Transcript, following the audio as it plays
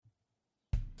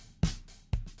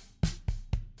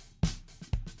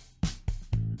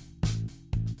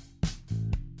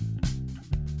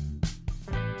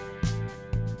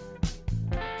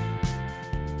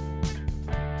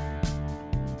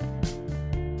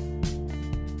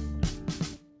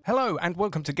Hello and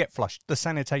welcome to Get Flushed, the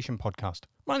sanitation podcast.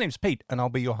 My name's Pete and I'll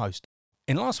be your host.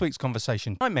 In last week's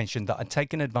conversation, I mentioned that I'd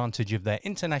taken advantage of their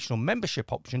international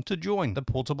membership option to join the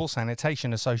Portable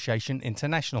Sanitation Association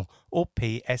International, or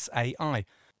PSAI.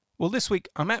 Well, this week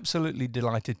I'm absolutely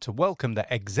delighted to welcome the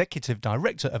Executive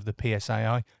Director of the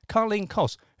PSAI, Carleen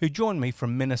Koss, who joined me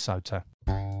from Minnesota.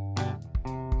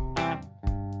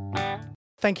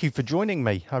 Thank you for joining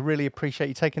me. I really appreciate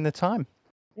you taking the time.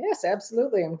 Yes,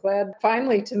 absolutely. I'm glad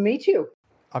finally to meet you.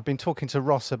 I've been talking to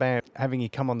Ross about having you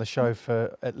come on the show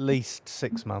for at least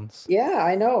 6 months. Yeah,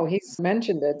 I know. He's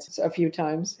mentioned it a few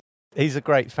times. He's a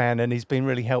great fan and he's been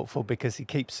really helpful because he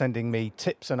keeps sending me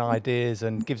tips and ideas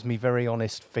and gives me very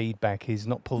honest feedback. He's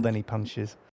not pulled any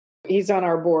punches. He's on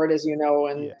our board, as you know,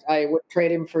 and I would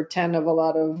trade him for 10 of a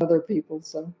lot of other people.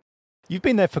 So You've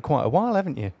been there for quite a while,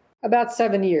 haven't you? about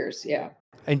 7 years, yeah.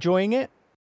 Enjoying it?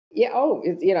 Yeah,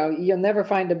 you'll never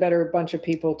find a better bunch of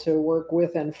people to work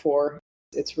with and for.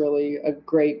 It's really a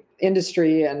great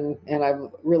industry, and I've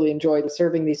really enjoyed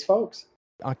serving these folks.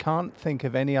 I can't think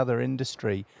of any other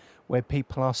industry where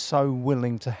people are so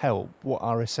willing to help what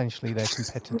are essentially their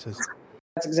competitors.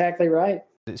 That's exactly right.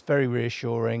 It's very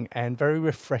reassuring and very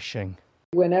refreshing.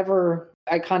 Whenever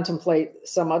I contemplate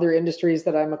some other industries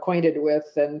that I'm acquainted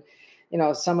with, and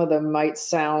some of them might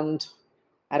sound,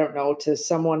 I don't know, to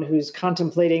someone who's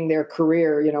contemplating their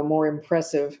career, more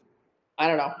impressive. I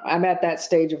don't know. I'm at that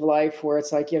stage of life where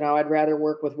it's like, I'd rather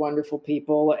work with wonderful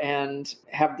people and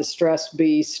have the stress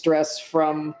be stress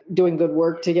from doing good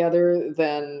work together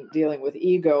than dealing with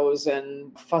egos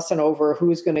and fussing over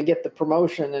who's going to get the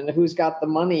promotion and who's got the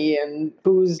money and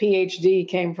whose PhD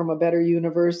came from a better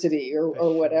university or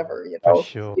whatever. For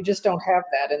sure. You just don't have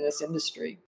that in this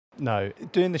industry. No,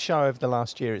 doing the show over the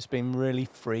last year, it's been really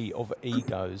free of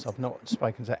egos. I've not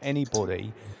spoken to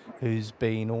anybody who's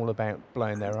been all about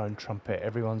blowing their own trumpet.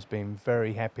 Everyone's been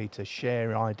very happy to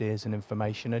share ideas and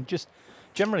information and just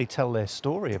generally tell their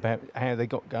story about how they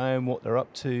got going, what they're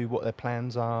up to, what their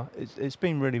plans are. It's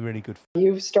been really, really good.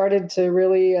 You've started to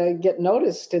really get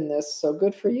noticed in this, so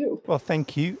good for you. Well,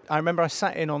 thank you. I remember I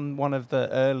sat in on one of the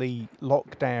early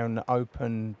lockdown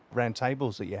open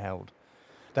roundtables that you held.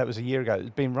 That was a year ago. It's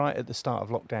been right at the start of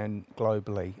lockdown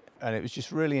globally. And it was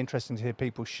just really interesting to hear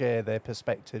people share their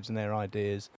perspectives and their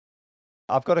ideas.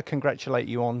 I've got to congratulate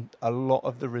you on a lot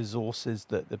of the resources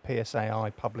that the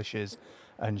PSAI publishes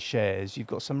and shares. You've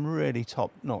got some really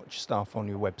top-notch stuff on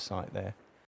your website there.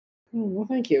 Well,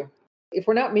 thank you. If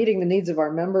we're not meeting the needs of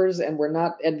our members and we're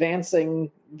not advancing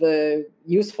the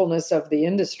usefulness of the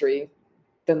industry,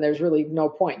 then there's really no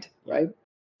point, right?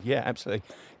 Yeah, absolutely.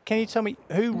 Can you tell me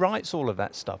who writes all of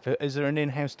that stuff? Is there an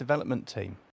in-house development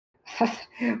team?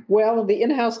 Well, the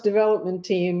in-house development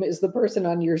team is the person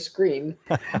on your screen.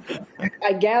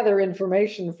 I gather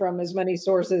information from as many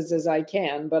sources as I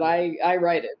can, but I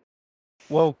write it.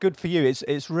 Well, good for you.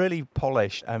 It's really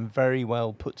polished and very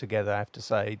well put together, I have to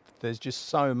say. There's just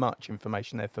so much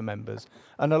information there for members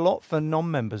and a lot for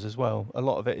non-members as well. A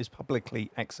lot of it is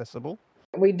publicly accessible.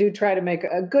 We do try to make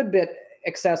a good bit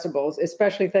accessible,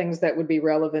 especially things that would be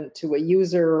relevant to a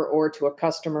user or to a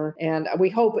customer. And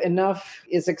we hope enough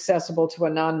is accessible to a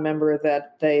non-member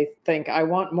that they think, I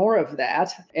want more of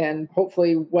that. And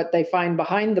hopefully what they find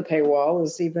behind the paywall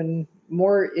is even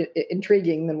more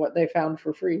intriguing than what they found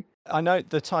for free. I know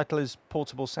the title is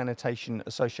Portable Sanitation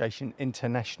Association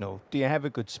International. Do you have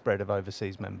a good spread of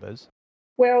overseas members?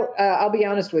 Well, I'll be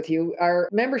honest with you. Our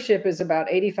membership is about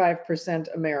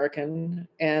 85% American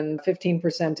and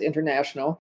 15%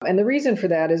 international. And the reason for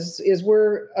that is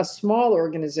we're a small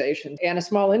organization and a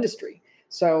small industry.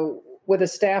 So with a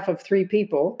staff of 3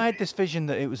 people. I had this vision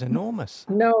that it was enormous.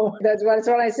 No, that's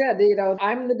what I said.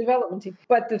 I'm the development team.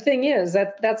 But the thing is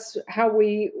that's how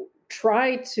we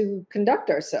try to conduct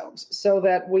ourselves so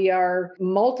that we are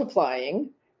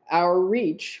multiplying our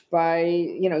reach by,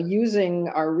 using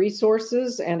our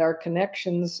resources and our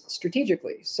connections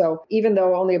strategically. So even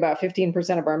though only about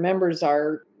 15% of our members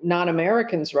are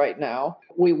non-Americans right now,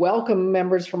 we welcome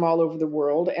members from all over the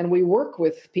world and we work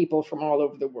with people from all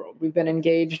over the world. We've been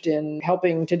engaged in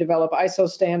helping to develop ISO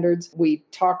standards. We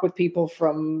talk with people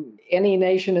from any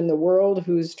nation in the world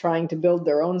who's trying to build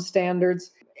their own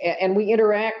standards. And we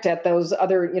interact at those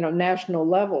other, national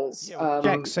levels.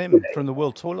 Jack Sim from the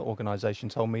World Toilet Organization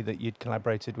told me that you'd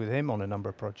collaborated with him on a number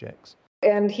of projects.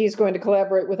 And he's going to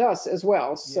collaborate with us as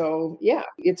well. So,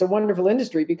 it's a wonderful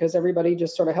industry because everybody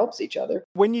just sort of helps each other.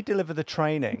 When you deliver the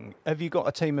training, have you got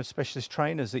a team of specialist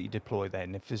trainers that you deploy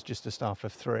then, if there's just a staff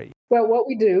of 3? Well, what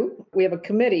we do, we have a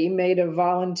committee made of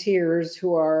volunteers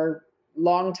who are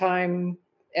longtime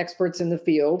experts in the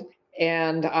field.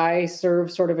 and I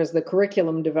serve sort of as the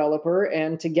curriculum developer,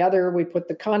 and together we put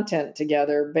the content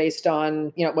together based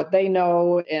on, what they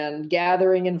know and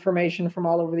gathering information from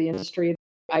all over the industry.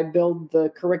 I build the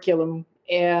curriculum,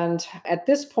 and at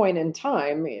this point in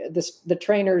time, the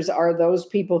trainers are those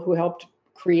people who helped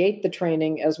create the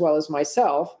training as well as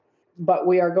myself. But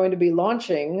we are going to be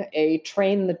launching a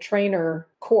Train the Trainer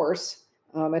course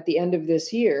at the end of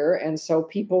this year. And so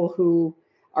people who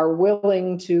are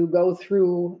willing to go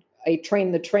through a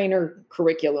Train the Trainer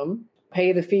curriculum,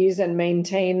 pay the fees, and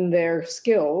maintain their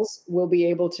skills will be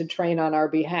able to train on our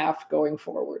behalf going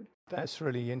forward. That's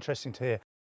really interesting to hear.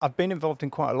 I've been involved in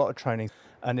quite a lot of training,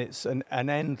 and it's an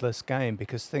endless game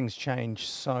because things change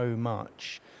so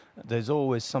much. There's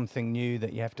always something new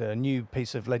that you have to, a new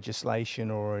piece of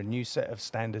legislation or a new set of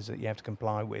standards that you have to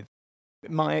comply with.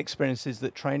 My experience is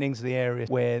that training's the area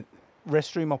where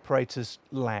restroom operators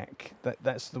lack.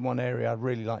 That's the one area I'd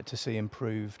really like to see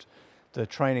improved. The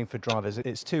training for drivers.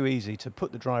 It's too easy to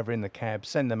put the driver in the cab,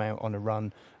 send them out on a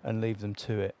run and leave them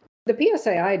to it. The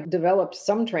PSAI developed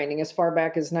some training as far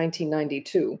back as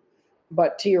 1992.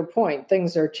 But to your point,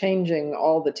 things are changing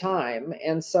all the time.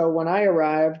 And so when I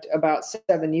arrived about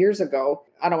 7 years ago,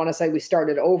 I don't want to say we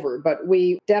started over, but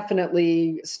we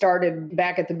definitely started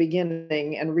back at the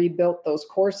beginning and rebuilt those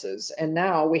courses. And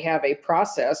now we have a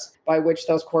process by which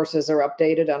those courses are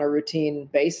updated on a routine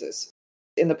basis.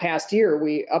 In the past year,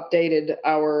 we updated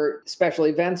our special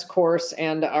events course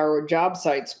and our job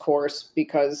sites course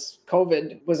because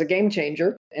COVID was a game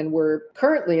changer. And we're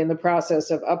currently in the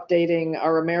process of updating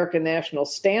our American National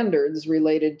Standards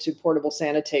related to portable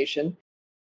sanitation.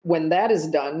 When that is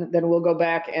done, then we'll go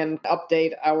back and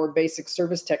update our basic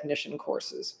service technician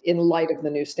courses in light of the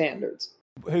new standards.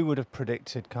 Who would have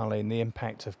predicted, Colleen, the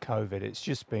impact of COVID? It's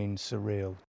just been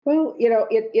surreal. Well,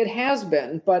 it has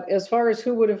been, but as far as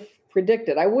who would have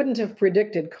predicted, I wouldn't have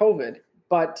predicted COVID,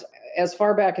 but as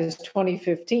far back as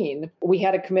 2015, we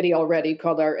had a committee already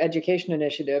called our Education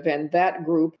Initiative, and that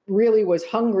group really was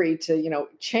hungry to,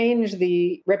 change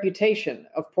the reputation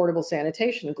of portable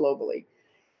sanitation globally.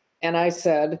 And I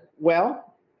said,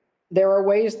 well, there are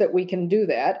ways that we can do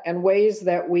that and ways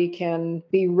that we can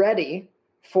be ready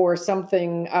for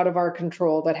something out of our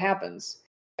control that happens.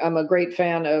 I'm a great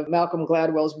fan of Malcolm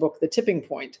Gladwell's book, The Tipping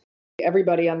Point.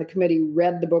 Everybody on the committee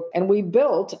read the book, and we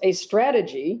built a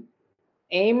strategy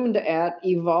aimed at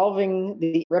evolving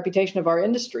the reputation of our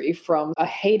industry from a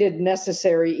hated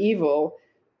necessary evil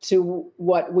to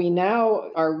what we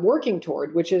now are working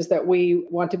toward, which is that we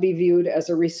want to be viewed as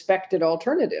a respected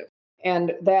alternative.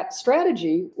 And that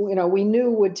strategy, we knew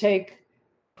would take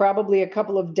probably a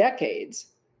couple of decades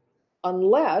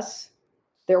unless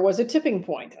there was a tipping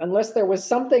point, unless there was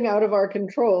something out of our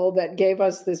control that gave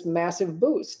us this massive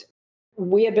boost.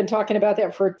 We had been talking about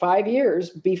that for 5 years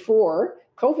before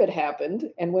COVID happened.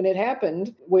 And when it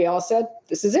happened, we all said,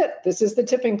 this is it. This is the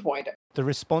tipping point. The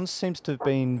response seems to have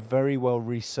been very well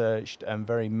researched and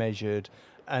very measured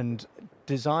and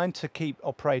designed to keep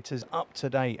operators up to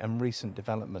date on recent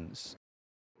developments.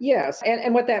 Yes.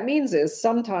 And what that means is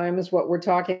sometimes what we're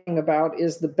talking about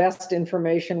is the best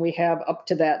information we have up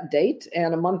to that date.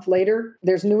 And a month later,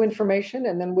 there's new information,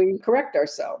 and then we correct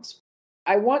ourselves.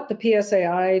 I want the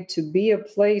PSAI to be a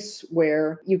place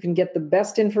where you can get the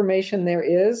best information there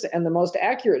is and the most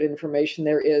accurate information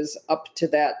there is up to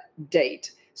that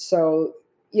date. So,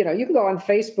 you can go on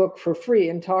Facebook for free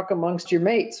and talk amongst your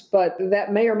mates, but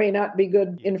that may or may not be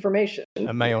good information.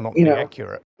 It may or not be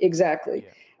accurate. Exactly.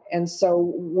 Yeah. And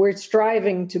so we're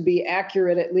striving to be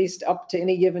accurate at least up to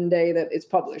any given day that it's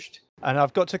published. And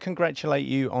I've got to congratulate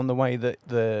you on the way that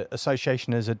the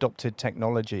association has adopted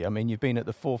technology. I mean, you've been at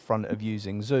the forefront of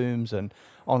using Zooms and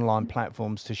online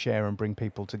platforms to share and bring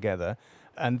people together.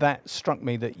 And that struck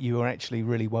me that you were actually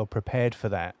really well prepared for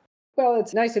that. Well,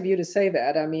 it's nice of you to say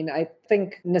that. I mean, I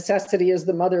think necessity is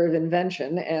the mother of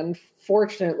invention. And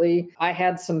fortunately, I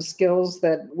had some skills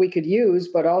that we could use,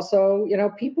 but also,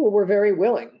 people were very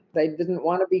willing. They didn't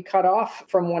want to be cut off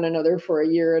from one another for a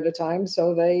year at a time,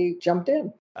 so they jumped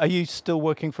in. Are you still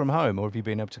working from home, or have you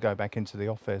been able to go back into the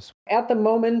office? At the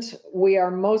moment, we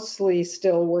are mostly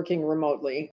still working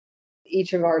remotely.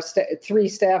 Each of our 3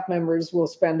 staff members will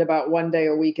spend about 1 day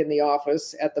a week in the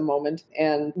office at the moment.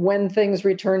 And when things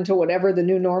return to whatever the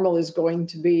new normal is going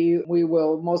to be, we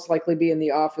will most likely be in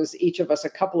the office, each of us a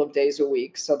couple of days a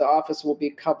week. So the office will be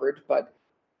covered. But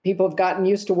people have gotten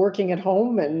used to working at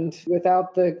home and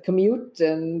without the commute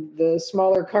and the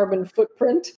smaller carbon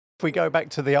footprint. If we go back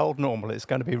to the old normal, it's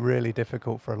going to be really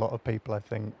difficult for a lot of people, I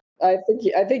think.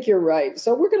 I think you're right.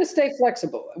 So we're going to stay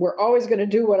flexible. We're always going to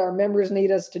do what our members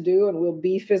need us to do, and we'll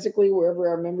be physically wherever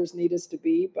our members need us to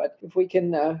be. But if we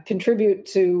can contribute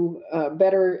to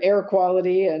better air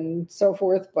quality and so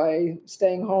forth by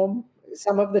staying home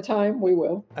some of the time, we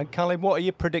will. And Colin, what are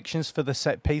your predictions for the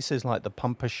set pieces like the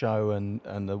Pumper Show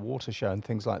and the Water Show and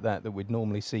things like that we'd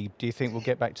normally see? Do you think we'll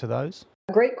get back to those?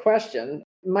 Great question.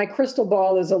 My crystal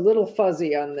ball is a little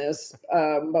fuzzy on this,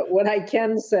 but what I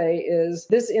can say is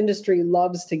this industry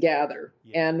loves to gather,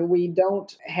 and we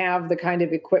don't have the kind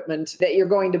of equipment that you're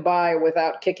going to buy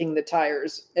without kicking the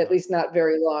tires, at least not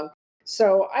very long.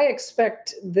 So I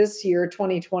expect this year,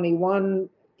 2021,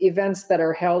 events that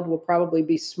are held will probably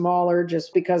be smaller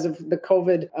just because of the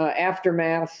COVID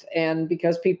aftermath and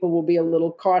because people will be a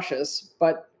little cautious.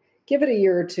 But give it a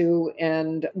year or two,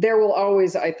 and there will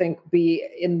always, I think, be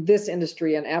in this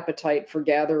industry an appetite for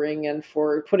gathering and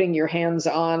for putting your hands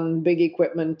on big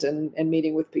equipment and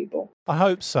meeting with people. I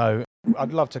hope so.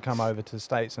 I'd love to come over to the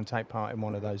States and take part in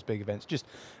one of those big events. Just,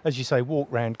 as you say, walk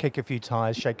around, kick a few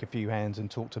tires, shake a few hands and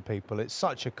talk to people. It's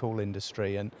such a cool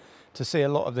industry, and to see a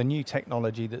lot of the new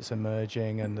technology that's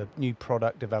emerging and the new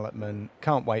product development.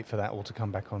 Can't wait for that all to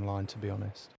come back online, to be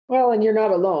honest. Well, and you're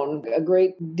not alone. A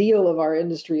great deal of our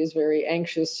industry is very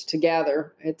anxious to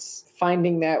gather. It's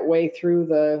finding that way through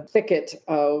the thicket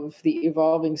of the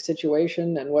evolving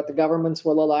situation and what the governments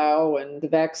will allow and the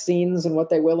vaccines and what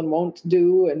they will and won't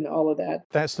do and all of that.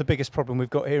 That's the biggest problem we've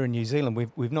got here in New Zealand.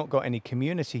 We've not got any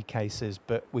community cases,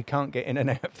 but we can't get in and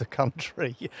out of the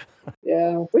country.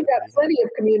 Yeah, we've got plenty of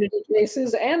community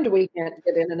cases and we can't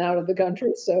get in and out of the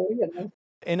country. So,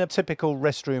 In a typical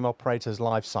restroom operator's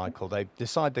life cycle, they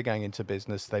decide they're going into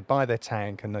business, they buy their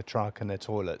tank and their truck and their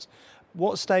toilets.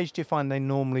 What stage do you find they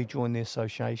normally join the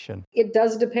association? It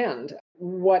does depend.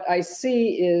 What I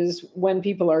see is when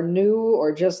people are new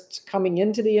or just coming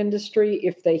into the industry,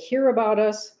 if they hear about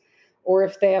us or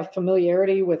if they have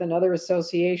familiarity with another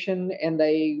association and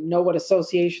they know what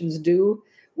associations do,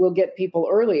 we'll get people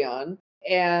early on.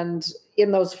 And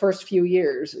in those first few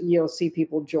years, you'll see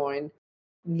people join.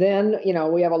 Then,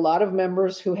 we have a lot of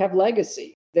members who have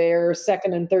legacy. They're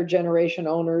second and third generation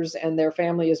owners, and their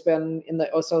family has been in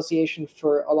the association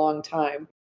for a long time.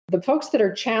 The folks that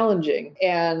are challenging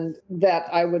and that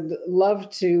I would love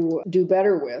to do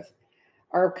better with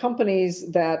are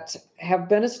companies that have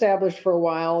been established for a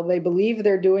while. They believe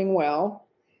they're doing well,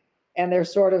 and they're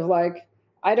sort of like,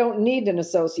 I don't need an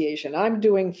association. I'm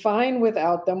doing fine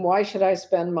without them. Why should I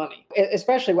spend money?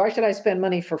 Especially, why should I spend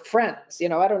money for friends?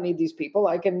 I don't need these people.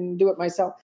 I can do it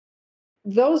myself.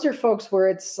 Those are folks where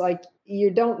it's like,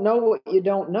 you don't know what you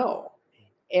don't know.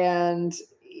 And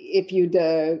if you'd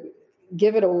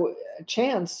give it a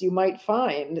chance, you might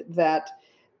find that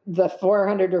the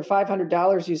 $400 or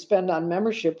 $500 you spend on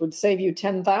membership would save you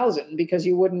 $10,000 because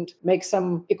you wouldn't make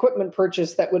some equipment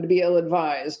purchase that would be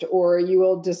ill-advised, or you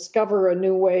will discover a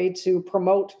new way to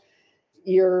promote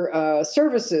your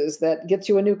services that gets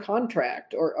you a new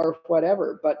contract or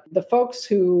whatever. But the folks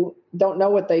who don't know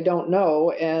what they don't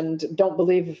know and don't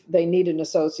believe they need an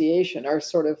association are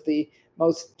sort of the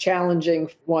most challenging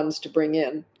ones to bring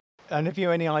in. And have you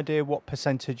any idea what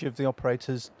percentage of the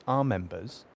operators are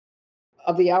members?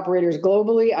 Of the operators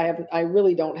globally, I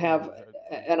really don't have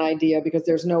an idea because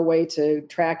there's no way to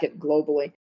track it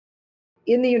globally.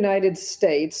 In the United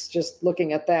States, just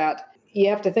looking at that, you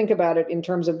have to think about it in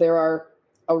terms of there are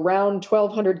around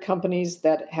 1,200 companies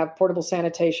that have portable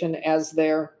sanitation as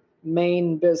their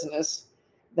main business,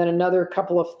 then another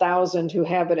couple of thousand who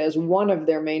have it as one of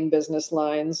their main business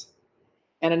lines,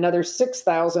 and another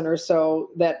 6,000 or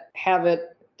so that have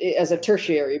it as a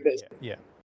tertiary business. Yeah.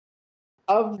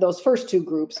 Of those first two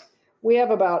groups, we have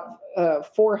about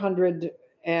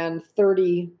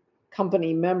 430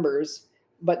 company members,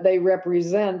 but they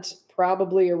represent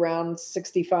probably around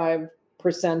 65%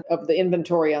 of the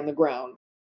inventory on the ground.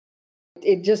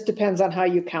 It just depends on how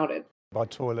you count it. By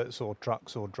toilets or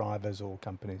trucks or drivers or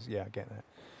companies. Yeah, I get that.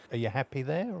 Are you happy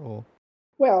there or?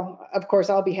 Well, of course,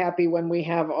 I'll be happy when we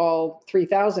have all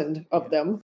 3,000 of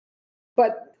them.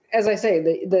 But as I say,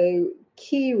 the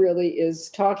key really is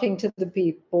talking to the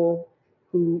people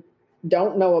who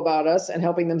don't know about us and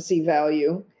helping them see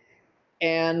value.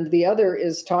 And the other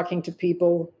is talking to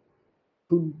people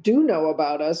who do know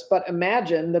about us, but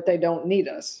imagine that they don't need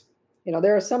us.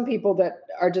 There are some people that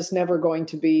are just never going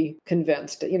to be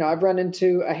convinced. I've run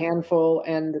into a handful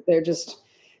and they're just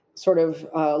sort of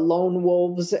lone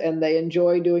wolves and they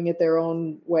enjoy doing it their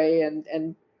own way.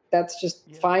 And that's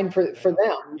just fine for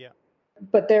them. Yeah.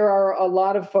 But there are a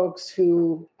lot of folks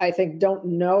who I think don't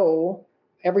know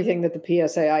everything that the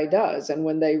PSAI does. And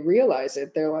when they realize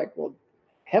it, they're like, well,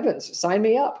 heavens, sign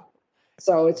me up.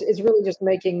 So it's really just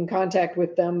making contact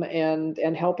with them and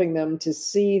helping them to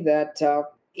see that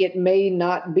it may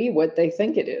not be what they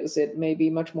think it is. It may be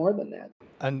much more than that.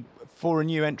 And for a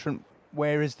new entrant,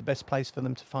 where is the best place for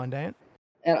them to find out?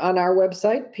 And on our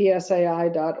website,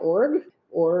 psai.org,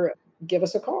 or give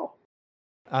us a call.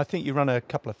 I think you run a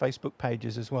couple of Facebook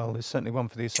pages as well. There's certainly one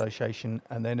for the association.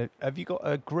 And then have you got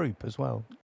a group as well?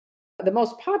 The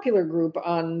most popular group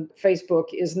on Facebook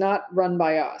is not run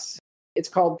by us. It's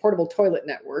called Portable Toilet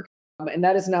Network. And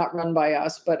that is not run by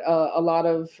us, but a lot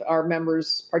of our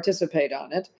members participate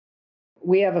on it.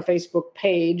 We have a Facebook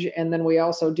page, and then we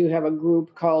also do have a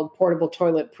group called Portable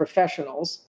Toilet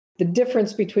Professionals. The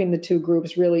difference between the two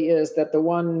groups really is that the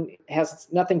one has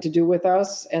nothing to do with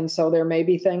us. And so there may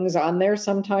be things on there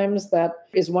sometimes that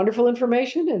is wonderful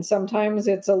information, and sometimes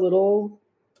it's a little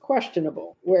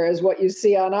questionable. Whereas what you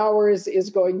see on ours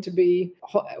is going to be,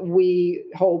 we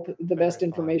hope, the best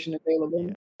information available.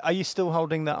 Yeah. Are you still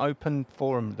holding that open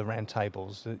forum, the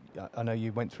roundtables? I know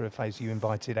you went through a phase, you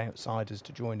invited outsiders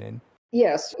to join in.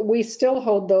 Yes, we still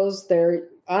hold those. They're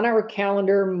on our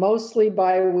calendar, mostly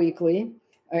bi-weekly.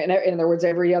 In other words,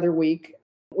 every other week.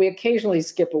 We occasionally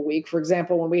skip a week. For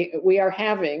example, when we are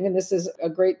having, and this is a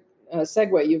great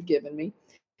segue you've given me,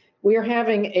 we are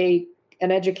having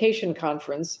an education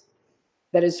conference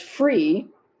that is free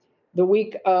the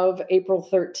week of April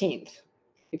 13th.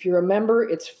 If you're a member,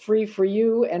 it's free for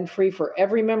you and free for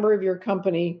every member of your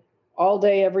company all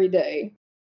day, every day.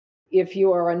 If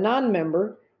you are a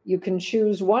non-member, you can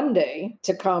choose one day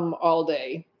to come all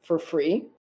day for free.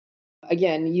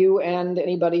 Again, you and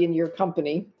anybody in your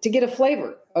company to get a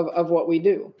flavor of what we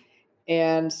do.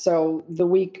 And so the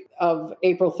week of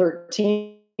April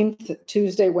 13th,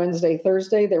 Tuesday, Wednesday,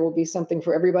 Thursday, there will be something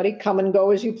for everybody. Come and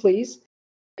go as you please.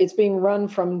 It's being run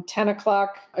from 10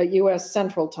 o'clock U.S.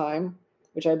 Central Time,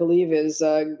 which I believe is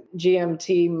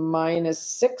GMT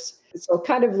 -6. So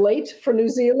kind of late for New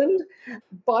Zealand,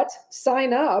 but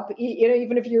sign up.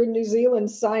 Even if you're in New Zealand,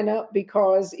 sign up,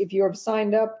 because if you have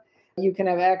signed up, you can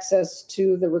have access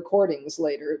to the recordings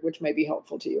later, which may be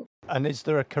helpful to you. And is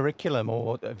there a curriculum,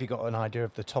 or have you got an idea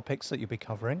of the topics that you'll be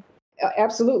covering?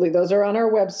 Absolutely. Those are on our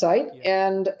website. Yeah.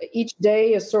 And each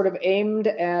day is sort of aimed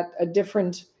at a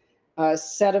different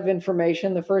set of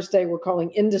information. The first day we're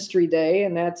calling Industry Day,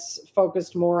 and that's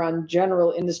focused more on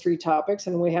general industry topics.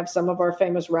 And we have some of our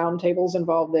famous roundtables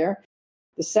involved there.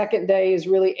 The second day is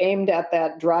really aimed at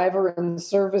that driver and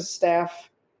service staff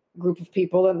group of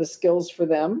people and the skills for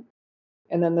them.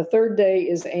 And then the third day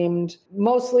is aimed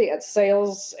mostly at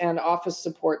sales and office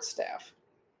support staff.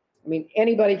 I mean,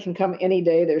 anybody can come any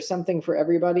day. There's something for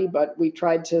everybody, but we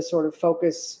tried to sort of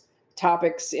focus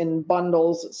topics in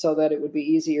bundles so that it would be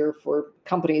easier for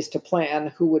companies to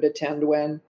plan who would attend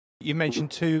when. You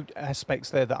mentioned two aspects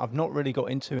there that I've not really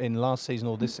got into in last season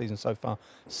or this season so far: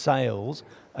 sales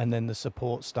and then the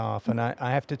support staff. And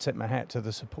I have to tip my hat to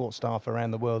the support staff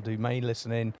around the world who may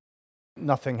listen in.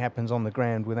 Nothing happens on the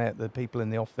ground without the people in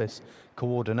the office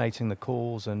coordinating the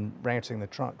calls and routing the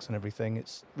trucks and everything.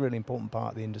 It's a really important part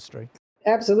of the industry.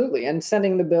 Absolutely. And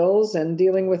sending the bills and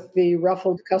dealing with the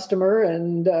ruffled customer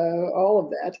and all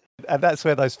of that. And that's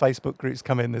where those Facebook groups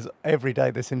come in. Every day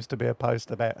there seems to be a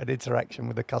post about an interaction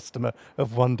with a customer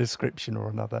of one description or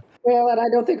another. Well, and I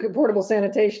don't think portable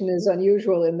sanitation is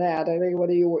unusual in that. I think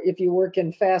if you work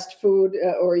in fast food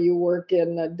or you work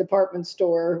in a department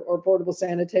store or portable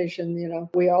sanitation,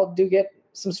 we all do get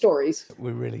some stories.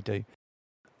 We really do.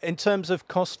 In terms of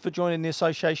cost for joining the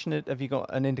association, have you got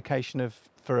an indication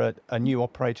for a new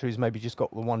operator who's maybe just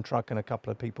got the one truck and a couple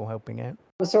of people helping out?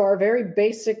 So our very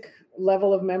basic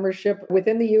level of membership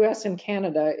within the US and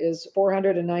Canada is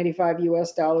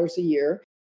 $495 a year.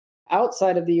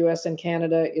 Outside of the US and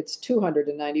Canada, it's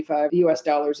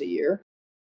 $295 a year.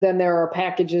 Then there are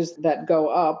packages that go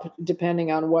up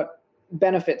depending on what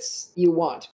benefits you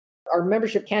want. Our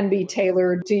membership can be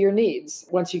tailored to your needs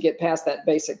once you get past that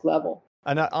basic level.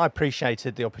 And I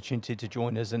appreciated the opportunity to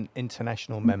join as an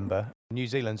international member. New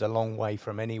Zealand's a long way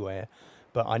from anywhere,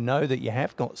 but I know that you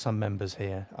have got some members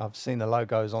here. I've seen the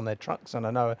logos on their trucks, and I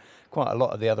know quite a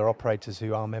lot of the other operators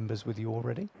who are members with you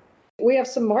already. We have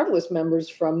some marvelous members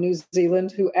from New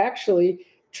Zealand who actually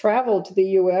travel to the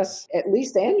US at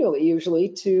least annually, usually,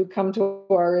 to come to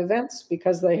our events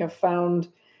because they have found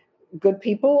good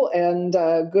people and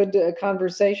good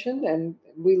conversation, and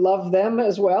we love them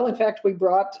as well. In fact, we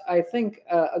brought, I think,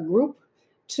 a group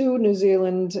to New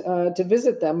Zealand to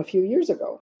visit them a few years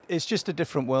ago. It's just a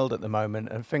different world at the moment,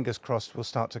 and fingers crossed will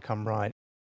start to come right.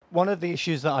 One of the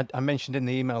issues that I mentioned in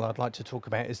the email I'd like to talk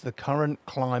about is the current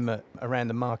climate around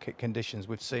the market conditions.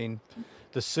 We've seen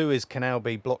the Suez Canal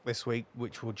be blocked this week,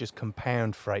 which will just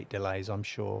compound freight delays, I'm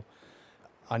sure.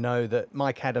 I know that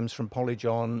Mike Adams from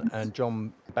Polygon and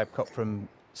John Babcock from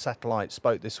Satellite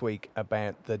spoke this week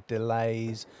about the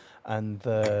delays and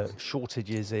the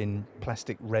shortages in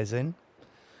plastic resin.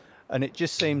 And it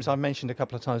just seems, I've mentioned a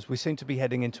couple of times, we seem to be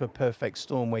heading into a perfect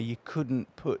storm where you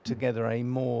couldn't put together a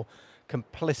more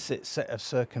complicit set of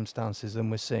circumstances than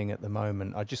we're seeing at the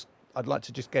moment. I'd like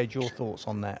to just gauge your thoughts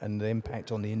on that and the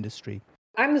impact on the industry.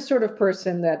 I'm the sort of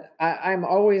person that I'm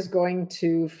always going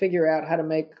to figure out how to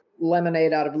make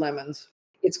lemonade out of lemons.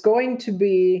 It's going to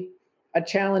be a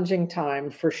challenging time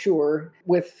for sure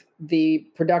with the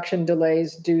production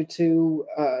delays due to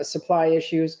supply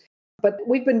issues. But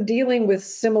we've been dealing with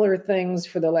similar things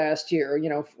for the last year. You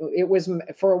know, it was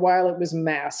for a while, it was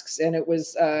masks and it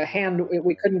was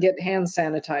we couldn't get hand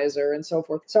sanitizer and so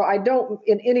forth. So I don't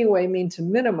in any way mean to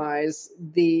minimize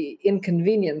the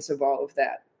inconvenience of all of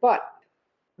that. But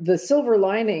the silver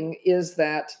lining is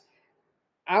that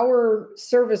our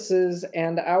services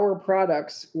and our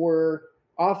products were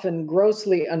often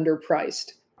grossly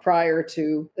underpriced prior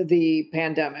to the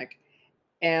pandemic.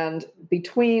 And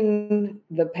between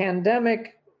the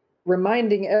pandemic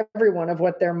reminding everyone of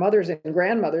what their mothers and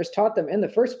grandmothers taught them in the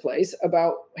first place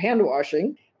about hand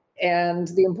washing and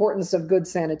the importance of good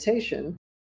sanitation,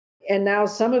 and now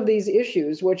some of these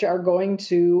issues which are going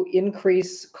to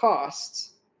increase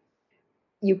costs,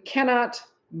 you cannot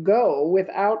go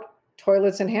without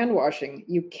toilets and hand washing.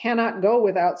 You cannot go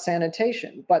without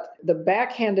sanitation. But the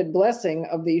backhanded blessing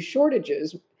of these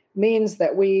shortages means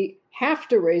that we have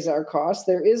to raise our costs.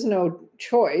 There is no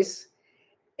choice.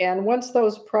 And once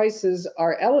those prices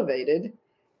are elevated,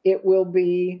 it will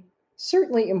be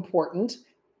certainly important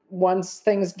once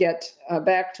things get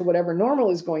back to whatever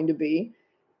normal is going to be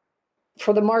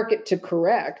for the market to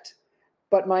correct.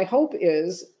 But my hope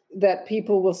is that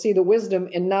people will see the wisdom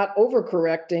in not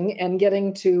overcorrecting and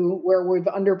getting to where we've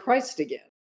underpriced again.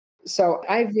 So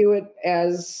I view it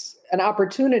as an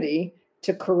opportunity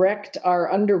to correct our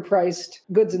underpriced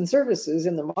goods and services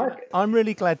in the market. I'm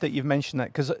really glad that you've mentioned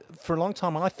that, because for a long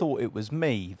time I thought it was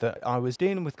me, that I was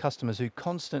dealing with customers who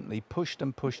constantly pushed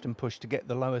and pushed and pushed to get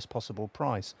the lowest possible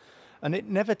price. And it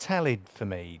never tallied for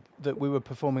me that we were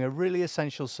performing a really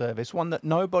essential service, one that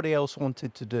nobody else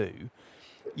wanted to do.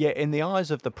 Yet in the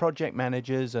eyes of the project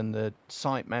managers and the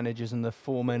site managers and the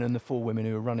foremen and the forewomen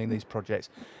who were running these projects,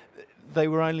 they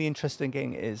were only interested in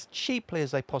getting it as cheaply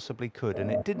as they possibly could, and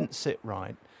it didn't sit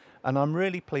right. And I'm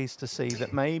really pleased to see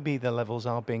that maybe the levels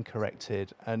are being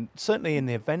corrected. And certainly in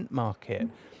the event market,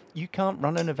 you can't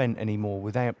run an event anymore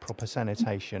without proper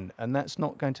sanitation, and that's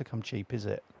not going to come cheap, is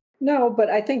it? No, but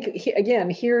I think,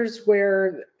 again, here's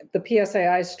where the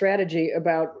PSAI strategy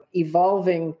about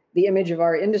evolving the image of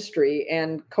our industry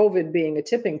and COVID being a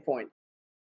tipping point.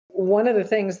 One of the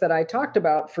things that I talked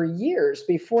about for years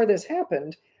before this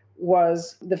happened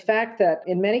was the fact that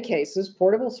in many cases,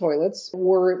 portable toilets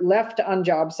were left on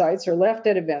job sites or left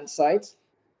at event sites,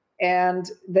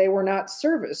 and they were not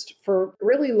serviced for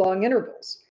really long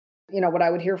intervals. You know, what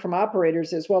I would hear from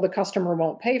operators is, well, the customer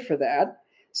won't pay for that,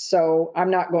 so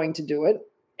I'm not going to do it.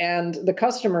 And the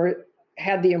customer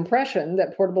had the impression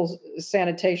that portable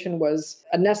sanitation was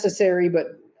a necessary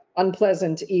but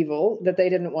unpleasant evil that they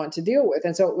didn't want to deal with.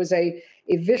 And so it was a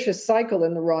vicious cycle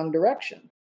in the wrong direction.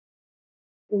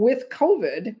 With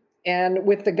COVID and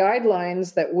with the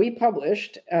guidelines that we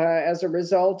published as a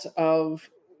result of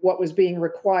what was being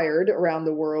required around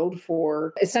the world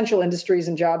for essential industries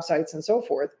and job sites and so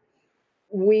forth,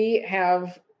 we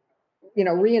have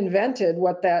reinvented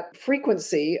what that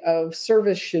frequency of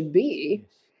service should be.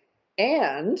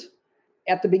 And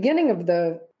at the beginning of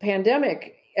the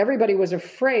pandemic, everybody was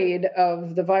afraid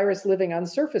of the virus living on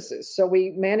surfaces. So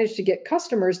we managed to get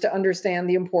customers to understand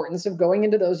the importance of going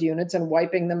into those units and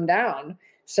wiping them down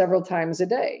several times a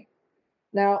day.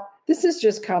 Now, this is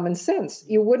just common sense.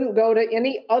 You wouldn't go to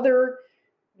any other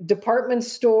department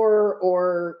store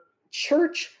or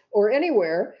church or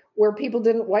anywhere where people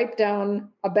didn't wipe down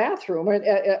a bathroom or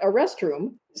a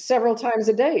restroom several times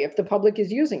a day if the public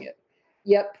is using it.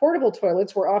 Yet portable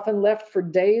toilets were often left for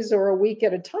days or a week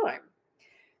at a time.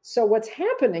 So what's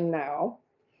happening now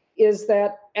is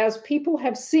that as people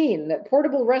have seen that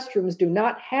portable restrooms do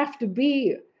not have to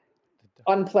be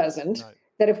unpleasant,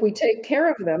 that if we take care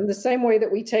of them the same way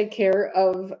that we take care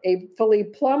of a fully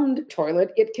plumbed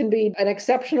toilet, it can be an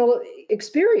exceptional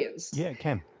experience. Yeah, it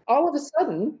can. All of a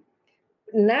sudden,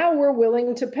 now we're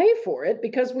willing to pay for it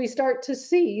because we start to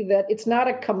see that it's not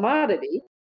a commodity.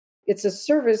 It's a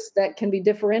service that can be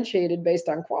differentiated based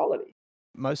on quality.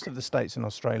 Most of the states in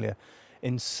Australia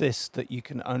insist that you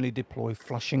can only deploy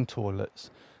flushing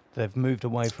toilets. They've moved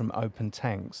away from open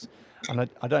tanks. And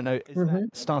I don't know, is Mhm.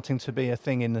 that starting to be a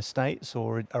thing in the States,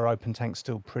 or are open tanks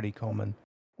still pretty common?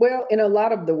 Well, in a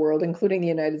lot of the world, including the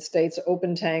United States,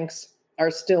 open tanks are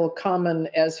still common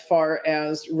as far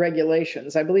as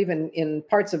regulations. I believe in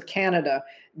parts of Canada,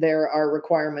 there are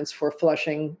requirements for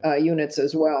flushing units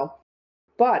as well.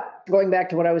 But going back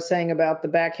to what I was saying about the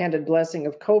backhanded blessing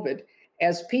of COVID,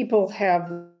 as people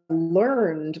have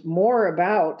learned more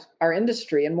about our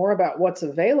industry and more about what's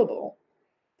available,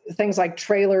 things like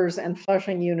trailers and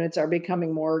flushing units are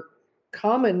becoming more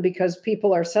common because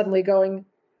people are suddenly going,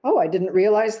 "Oh, I didn't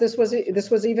realize this was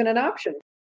even an option."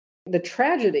 The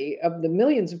tragedy of the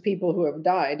millions of people who have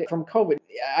died from COVID,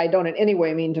 I don't in any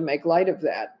way mean to make light of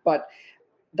that, but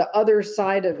the other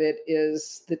side of it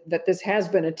is that this has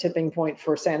been a tipping point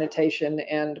for sanitation,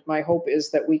 and my hope is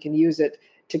that we can use it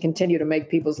to continue to make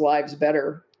people's lives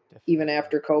better, even Definitely.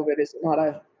 after COVID is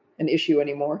not an issue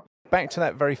anymore. Back to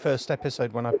that very first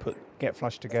episode when I put Get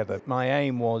Flush together, my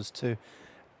aim was to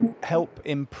help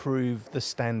improve the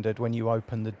standard when you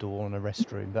open the door on a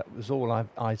restroom. That was all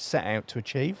I set out to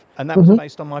achieve. And that was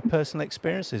based on my personal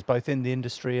experiences, both in the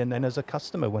industry and then as a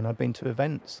customer when I've been to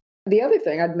events. The other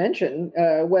thing I'd mention,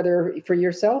 whether for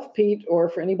yourself, Pete, or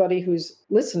for anybody who's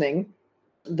listening,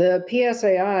 the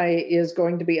PSAI is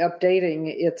going to be updating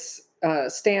its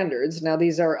standards. Now,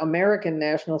 these are American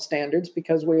national standards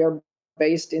because we are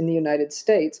based in the United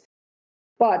States.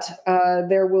 But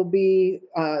there will be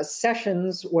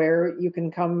sessions where you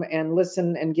can come and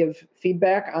listen and give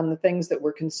feedback on the things that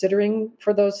we're considering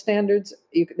for those standards.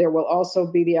 There will also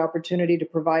be the opportunity to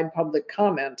provide public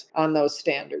comment on those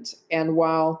standards. And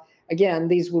while, again,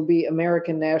 these will be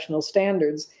American national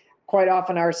standards, quite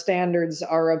often our standards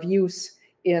are of use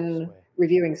in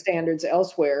reviewing standards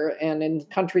elsewhere. And in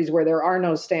countries where there are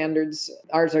no standards,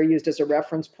 ours are used as a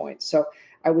reference point. So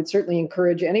I would certainly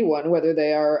encourage anyone, whether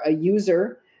they are a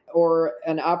user or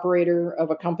an operator of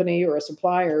a company or a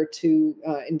supplier, to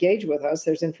engage with us.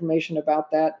 There's information about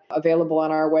that available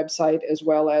on our website, as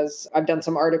well as I've done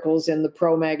some articles in the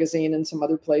Pro magazine and some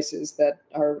other places that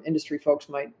our industry folks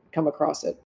might come across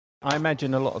it. I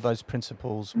imagine a lot of those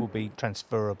principles will be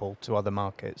transferable to other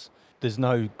markets. There's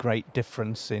no great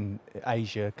difference in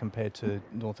Asia compared to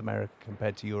North America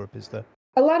compared to Europe, is there?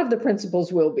 A lot of the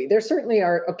principles will be. There certainly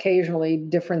are occasionally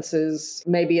differences,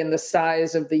 maybe in the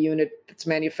size of the unit that's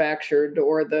manufactured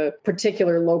or the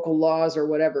particular local laws or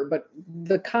whatever, but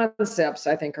the concepts,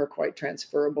 I think, are quite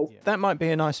transferable. Yeah. That might be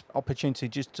a nice opportunity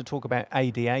just to talk about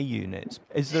ADA units.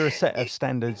 Is there a set of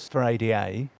standards for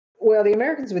ADA? Well, the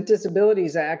Americans with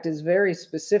Disabilities Act is very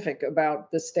specific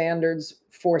about the standards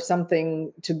for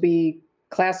something to be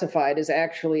classified as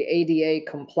actually ADA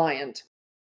compliant.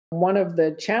 One of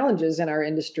the challenges in our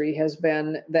industry has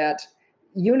been that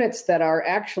units that are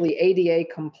actually ADA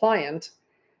compliant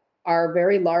are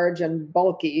very large and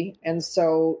bulky. And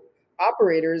so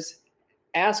operators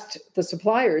asked the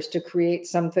suppliers to create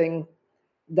something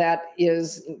that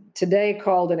is today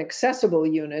called an accessible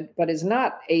unit, but is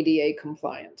not ADA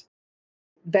compliant.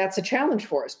 That's a challenge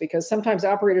for us because sometimes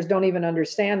operators don't even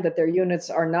understand that their units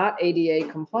are not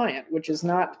ADA compliant, which is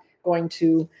not going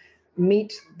to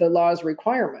meet the law's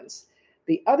requirements.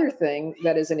 The other thing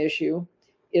that is an issue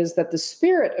is that the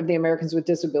spirit of the Americans with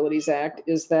Disabilities Act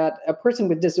is that a person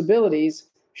with disabilities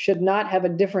should not have a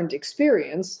different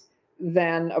experience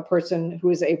than a person who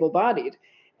is able-bodied.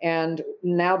 And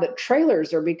now that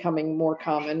trailers are becoming more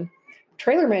common,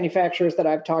 trailer manufacturers that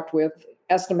I've talked with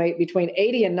estimate between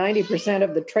 80 and 90%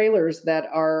 of the trailers that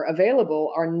are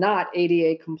available are not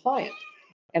ADA compliant.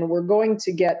 And we're going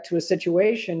to get to a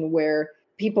situation where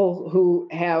people who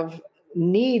have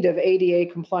need of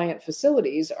ADA compliant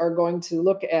facilities are going to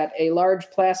look at a large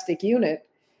plastic unit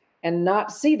and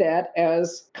not see that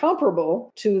as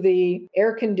comparable to the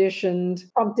air conditioned,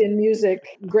 pumped in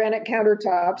music, granite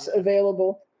countertops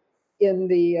available in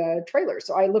the trailer.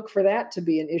 So I look for that to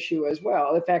be an issue as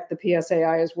well. In fact, the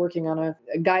PSAI is working on a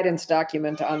guidance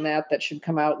document on that should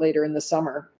come out later in the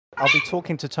summer. I'll be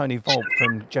talking to Tony Volk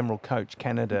from General Coach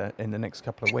Canada in the next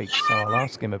couple of weeks, so I'll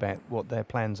ask him about what their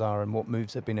plans are and what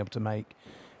moves they've been able to make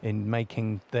in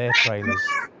making their trailers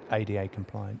ADA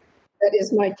compliant. That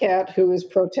is my cat who is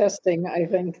protesting. I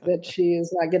think that she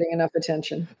is not getting enough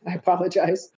attention. I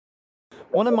apologize.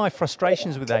 One of my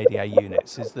frustrations with ADA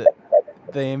units is that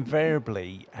they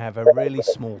invariably have a really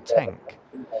small tank.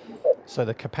 So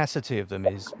the capacity of them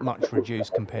is much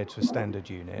reduced compared to a standard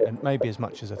unit, and maybe as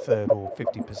much as a third or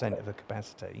 50% of the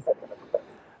capacity.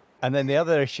 And then the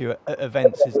other issue at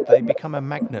events is they become a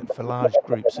magnet for large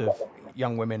groups of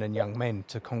young women and young men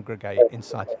to congregate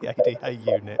inside the ADA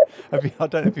unit. I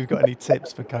don't know if you've got any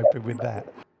tips for coping with that.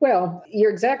 Well,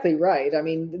 you're exactly right. I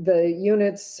mean, the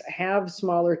units have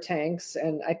smaller tanks,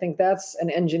 and I think that's an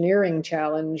engineering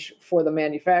challenge for the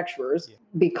manufacturers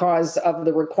because of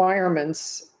the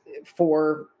requirements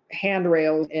for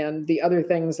handrails and the other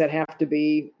things that have to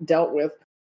be dealt with.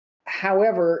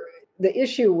 However, the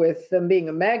issue with them being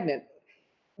a magnet,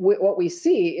 what we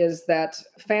see is that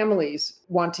families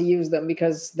want to use them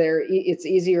because it's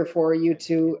easier for you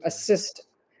to assist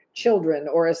children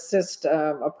or assist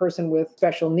a person with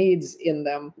special needs in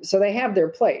them. So they have their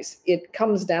place. It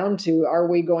comes down to, are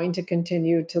we going to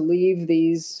continue to leave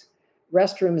these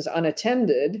restrooms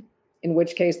unattended, in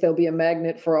which case they'll be a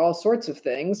magnet for all sorts of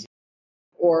things?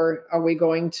 Or are we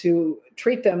going to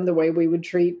treat them the way we would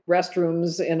treat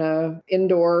restrooms in an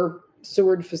indoor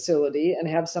sewered facility and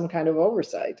have some kind of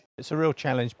oversight? It's a real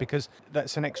challenge because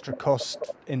that's an extra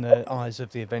cost in the eyes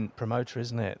of the event promoter,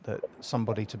 isn't it? That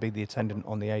somebody to be the attendant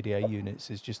on the ADA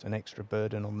units is just an extra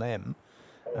burden on them.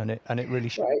 And it really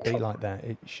shouldn't be like that.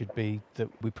 It should be that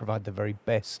we provide the very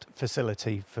best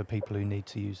facility for people who need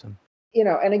to use them.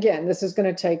 And again, this is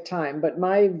going to take time, but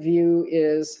my view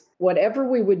is whatever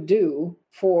we would do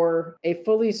for a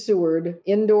fully sewered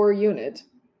indoor unit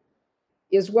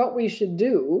is what we should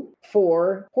do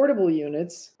for portable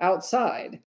units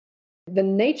outside. The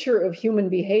nature of human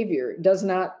behavior does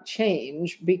not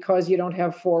change because you don't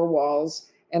have four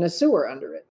walls and a sewer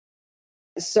under it.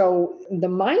 So the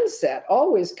mindset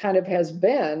always kind of has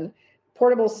been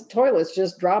portable toilets,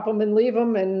 just drop them and leave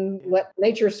them and let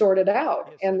nature sort it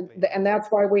out. And that's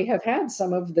why we have had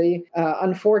some of the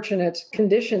unfortunate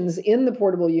conditions in the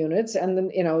portable units, and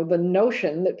the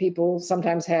notion that people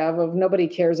sometimes have of nobody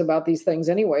cares about these things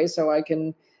anyway, so I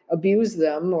can abuse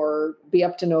them or be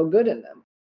up to no good in them.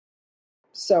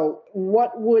 So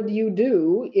what would you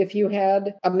do if you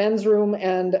had a men's room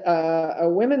and a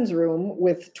women's room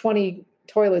with 20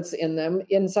 toilets in them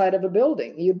inside of a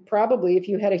building? You'd probably, if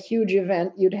you had a huge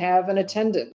event, you'd have an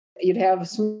attendant. You'd have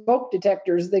smoke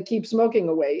detectors that keep smoking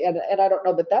away. And I don't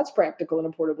know that that's practical in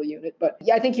a portable unit, but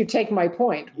yeah, I think you take my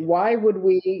point. Why would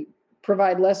we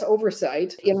provide less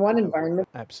oversight in one environment?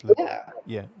 Absolutely.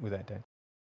 Yeah, without doubt.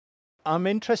 I'm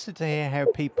interested to hear how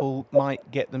people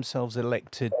might get themselves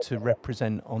elected to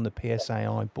represent on the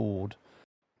PSAI board.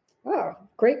 Oh,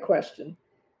 great question.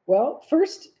 Well,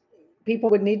 first,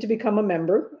 people would need to become a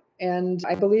member. And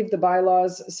I believe the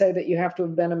bylaws say that you have to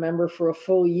have been a member for a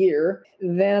full year.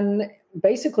 Then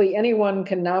basically anyone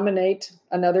can nominate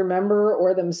another member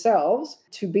or themselves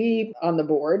to be on the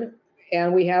board.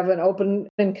 And we have an open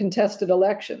and contested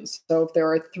elections. So if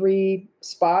there are 3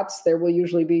 spots, there will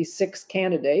usually be 6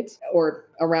 candidates or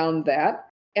around that.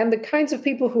 And the kinds of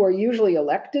people who are usually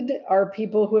elected are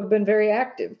people who have been very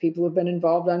active, people who have been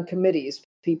involved on committees,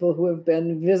 people who have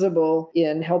been visible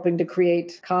in helping to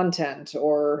create content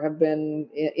or have been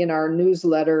in our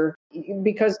newsletter,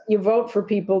 because you vote for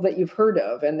people that you've heard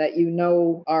of and that you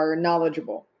know are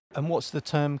knowledgeable. And what's the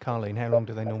term, Carleen? How long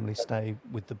do they normally stay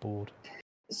with the board?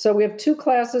 So we have 2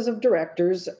 classes of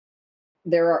directors.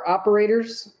 There are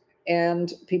operators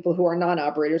and people who are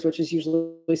non-operators, which is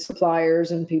usually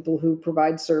suppliers and people who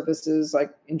provide services like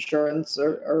insurance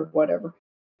or whatever.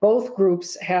 Both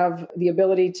groups have the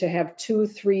ability to have 2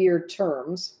 3-year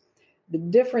terms. The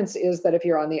difference is that if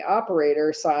you're on the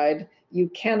operator side, you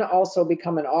can also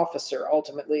become an officer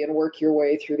ultimately and work your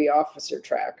way through the officer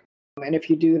track. And if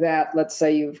you do that, let's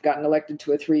say you've gotten elected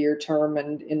to a 3-year term,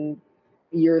 and in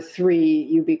year 3,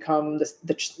 you become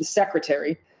the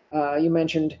secretary. You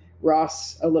mentioned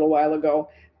Ross a little while ago.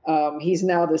 He's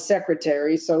now the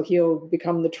secretary, so he'll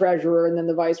become the treasurer and then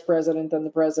the vice president and the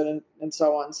president and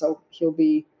so on. So he'll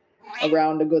be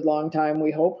around a good long time,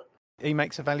 we hope. He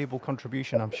makes a valuable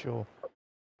contribution, I'm sure.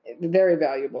 Very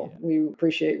valuable. Yeah. We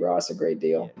appreciate Ross a great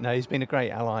deal. Yeah. No, he's been a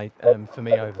great ally for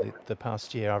me over the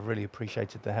past year. I've really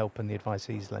appreciated the help and the advice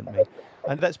he's lent me.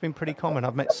 And that's been pretty common.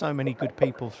 I've met so many good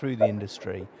people through the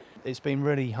industry. It's been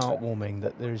really heartwarming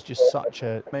that there is just such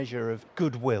a measure of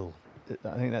goodwill.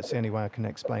 I think that's the only way I can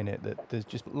explain it, that there's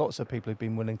just lots of people who've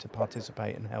been willing to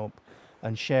participate and help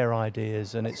and share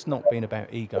ideas. And it's not been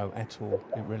about ego at all.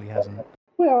 It really hasn't.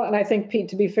 Well, and I think, Pete,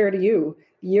 to be fair to you,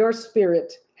 your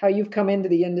spirit, how you've come into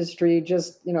the industry,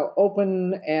 just,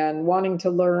 open and wanting to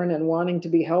learn and wanting to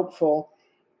be helpful,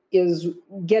 is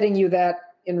getting you that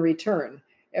in return.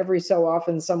 Every so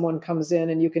often someone comes in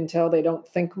and you can tell they don't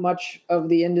think much of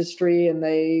the industry and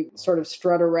they sort of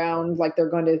strut around like they're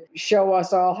going to show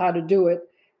us all how to do it.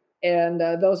 And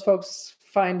those folks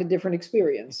find a different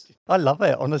experience. I love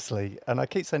it, honestly. And I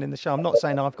keep saying in the show, I'm not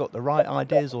saying I've got the right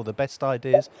ideas or the best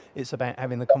ideas. It's about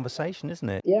having the conversation, isn't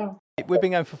it? Yeah. We've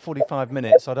been going for 45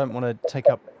 minutes. I don't want to take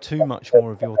up too much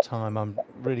more of your time. I'm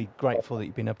really grateful that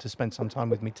you've been able to spend some time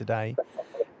with me today.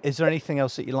 Is there anything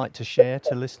else that you'd like to share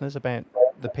to listeners about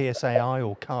the PSAI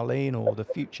or Carlene or the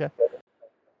future?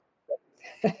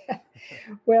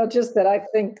 Well, just that I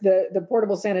think the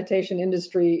portable sanitation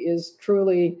industry is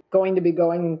truly going to be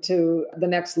going to the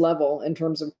next level in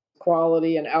terms of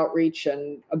quality and outreach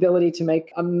and ability to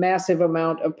make a massive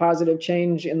amount of positive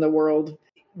change in the world,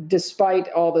 despite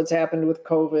all that's happened with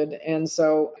COVID. And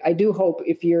so I do hope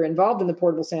if you're involved in the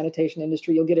portable sanitation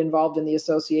industry, you'll get involved in the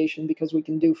association, because we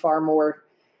can do far more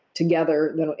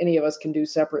together than any of us can do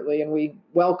separately. And we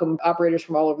welcome operators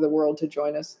from all over the world to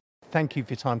join us. Thank you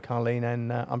for your time, Carlene,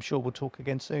 and I'm sure we'll talk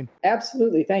again soon.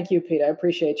 Absolutely. Thank you, Pete. I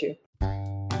appreciate you.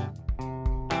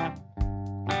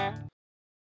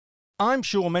 I'm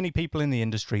sure many people in the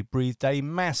industry breathed a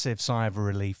massive sigh of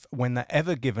relief when the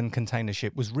Ever Given container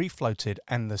ship was refloated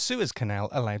and the Suez Canal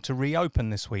allowed to reopen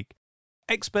this week.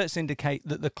 Experts indicate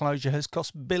that the closure has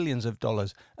cost billions of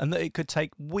dollars and that it could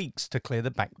take weeks to clear the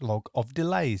backlog of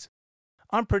delays.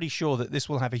 I'm pretty sure that this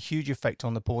will have a huge effect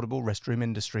on the portable restroom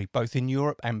industry, both in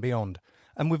Europe and beyond.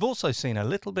 And we've also seen a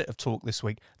little bit of talk this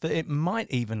week that it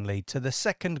might even lead to the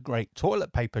second great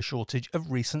toilet paper shortage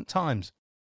of recent times.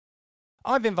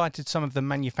 I've invited some of the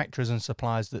manufacturers and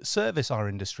suppliers that service our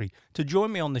industry to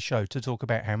join me on the show to talk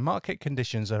about how market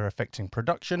conditions are affecting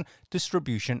production,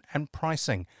 distribution and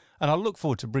pricing. And I look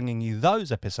forward to bringing you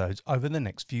those episodes over the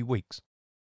next few weeks.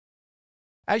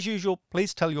 As usual,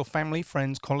 please tell your family,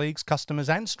 friends, colleagues, customers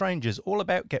and strangers all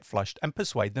about Get Flushed and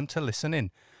persuade them to listen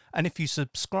in. And if you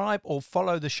subscribe or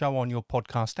follow the show on your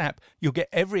podcast app, you'll get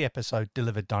every episode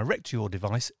delivered direct to your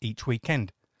device each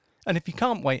weekend. And if you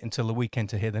can't wait until the weekend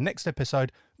to hear the next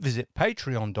episode, visit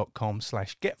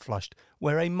patreon.com/getflushed,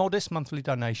 where a modest monthly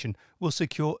donation will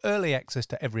secure early access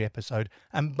to every episode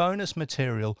and bonus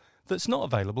material that's not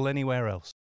available anywhere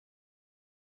else.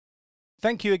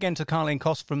 Thank you again to Carlene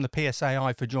Koss from the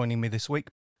PSAI for joining me this week.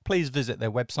 Please visit their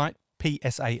website,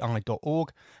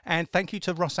 psai.org, and thank you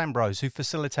to Ross Ambrose, who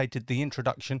facilitated the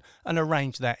introduction and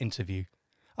arranged that interview.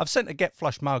 I've sent a Get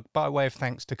Flushed mug by way of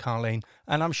thanks to Carlene,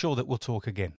 and I'm sure that we'll talk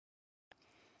again.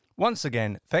 Once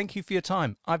again, thank you for your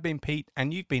time. I've been Pete,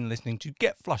 and you've been listening to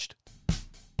Get Flushed.